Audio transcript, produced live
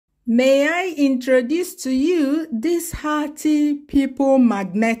May I introduce to you this hearty,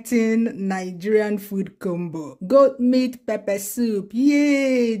 people-magneting Nigerian food combo. Goat meat pepper soup.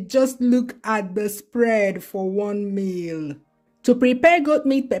 Yay! Just look at the spread for one meal. To prepare goat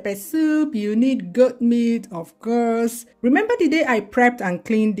meat pepper soup, you need goat meat, of course. Remember the day I prepped and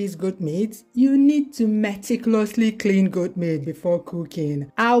cleaned this goat meat? You need to meticulously clean goat meat before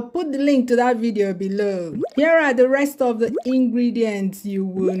cooking. I'll put the link to that video below. Here are the rest of the ingredients you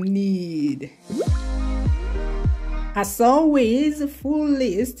will need. As always, full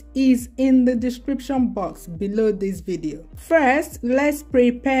list is in the description box below this video. First, let's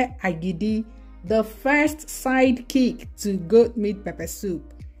prepare agidi, the first sidekick to goat meat pepper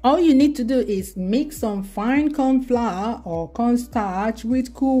soup. All you need to do is mix some fine corn flour or cornstarch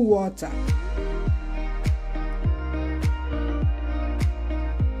with cool water.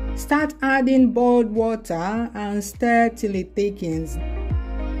 Start adding boiled water and stir till it thickens.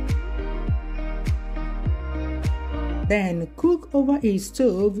 Then cook over a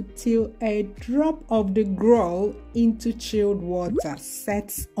stove till a drop of the gruel into chilled water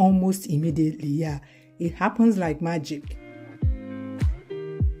sets almost immediately. Yeah, it happens like magic.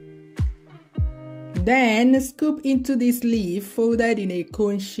 Then scoop into this leaf folded in a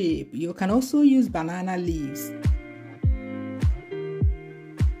cone shape. You can also use banana leaves.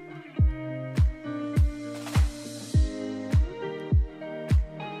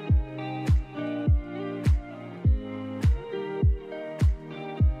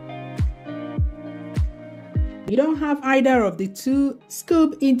 You don't have either of the two,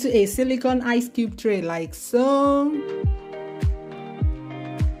 scoop into a silicone ice cube tray like so.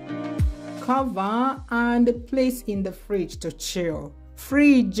 Cover and place in the fridge to chill.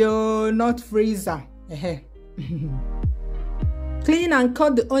 Fridge, not freezer. Clean and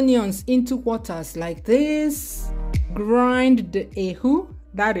cut the onions into quarters like this. Grind the ehu,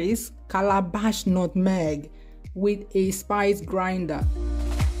 that is calabash nutmeg, with a spice grinder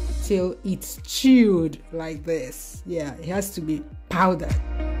till it's chewed like this. Yeah, it has to be powdered.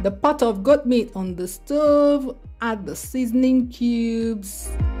 The pot of goat meat on the stove, add the seasoning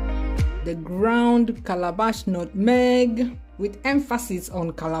cubes, the ground calabash nutmeg, with emphasis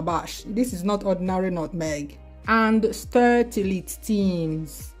on calabash. This is not ordinary nutmeg. And stir till it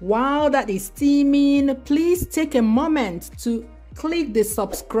steams. While that is steaming, please take a moment to click the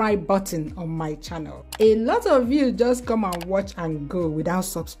subscribe button on my channel. A lot of you just come and watch and go without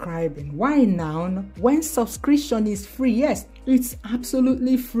subscribing. Why now? When subscription is free, yes, it's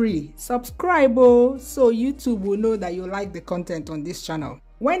absolutely free. Subscribe so YouTube will know that you like the content on this channel.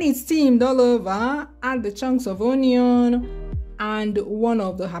 When it's steamed all over, add the chunks of onion and one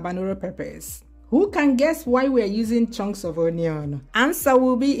of the habanero peppers. Who can guess why we are using chunks of onion? Answer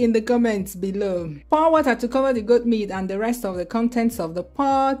will be in the comments below. Pour water to cover the goat meat and the rest of the contents of the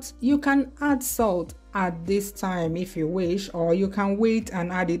pot. You can add salt at this time if you wish, or you can wait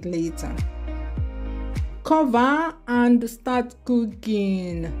and add it later. Cover and start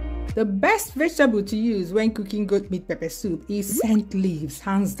cooking. The best vegetable to use when cooking goat meat pepper soup is scent leaves,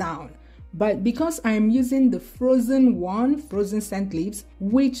 hands down. But because I'm using the frozen scent leaves,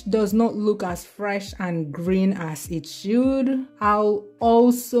 which does not look as fresh and green as it should, I'll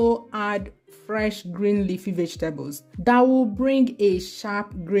also add fresh green leafy vegetables that will bring a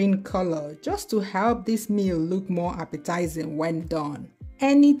sharp green color just to help this meal look more appetizing when done.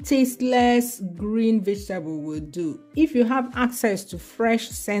 Any tasteless green vegetable will do. If you have access to fresh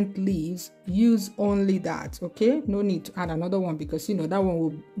scent leaves, use only that, okay? No need to add another one because you know that one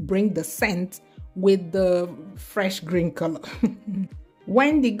will bring the scent with the fresh green color.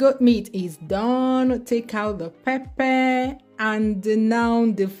 When the goat meat is done, take out the pepper and the now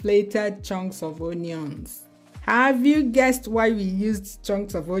deflated chunks of onions. Have you guessed why we used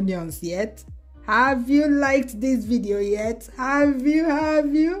chunks of onions yet? Have you liked this video yet? Have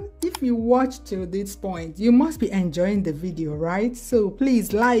you? If you watched till this point, you must be enjoying the video, right? So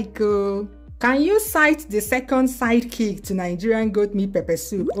please like. Can you cite the second sidekick to Nigerian goat meat pepper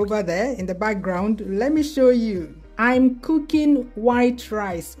soup over there in the background? Let me show you. I'm cooking white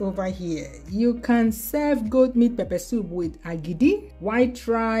rice over here. You can serve goat meat pepper soup with agidi, white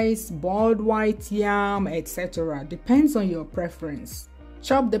rice, boiled white yam, etc. Depends on your preference.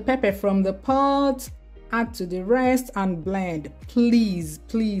 Chop the pepper from the pot, add to the rest and blend. Please,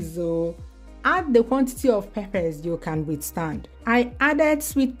 add the quantity of peppers you can withstand. I added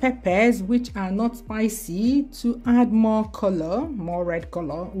sweet peppers which are not spicy to add more color, more red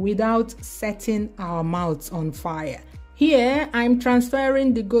color, without setting our mouths on fire. Here, I'm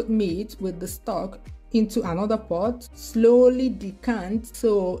transferring the goat meat with the stock into another pot, slowly decant,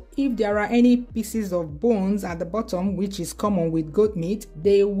 so if there are any pieces of bones at the bottom, which is common with goat meat,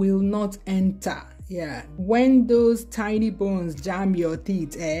 they will not enter. Yeah, when those tiny bones jam your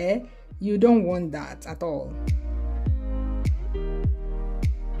teeth, you don't want that at all.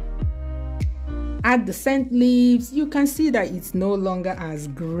 Add the scent leaves. You can see that it's no longer as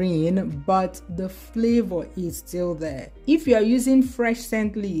green, but the flavor is still there. If you are using fresh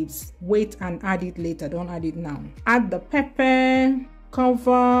scent leaves, wait and add it later, don't add it now. Add the pepper,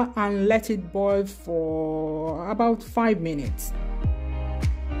 cover and let it boil for about 5 minutes.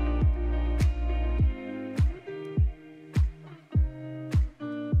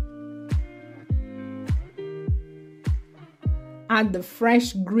 Add the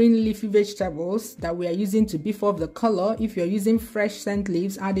fresh green leafy vegetables that we are using to beef up the color. If you're using fresh scent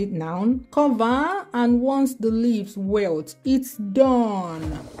leaves, add it now. Cover, and once the leaves wilt, it's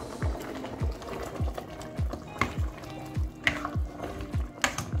done.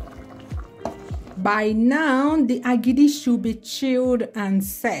 By now, the agidi should be chilled and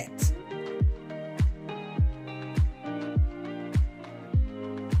set.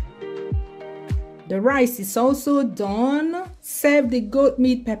 The rice is also done. Serve the goat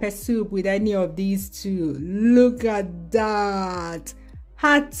meat pepper soup with any of these two. Look at that.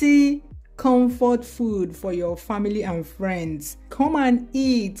 Hearty comfort food for your family and friends. Come and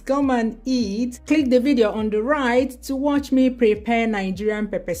eat, come and eat. Click the video on the right to watch me prepare Nigerian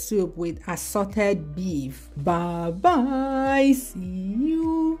pepper soup with assorted beef. Bye bye. See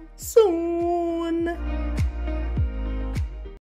you soon.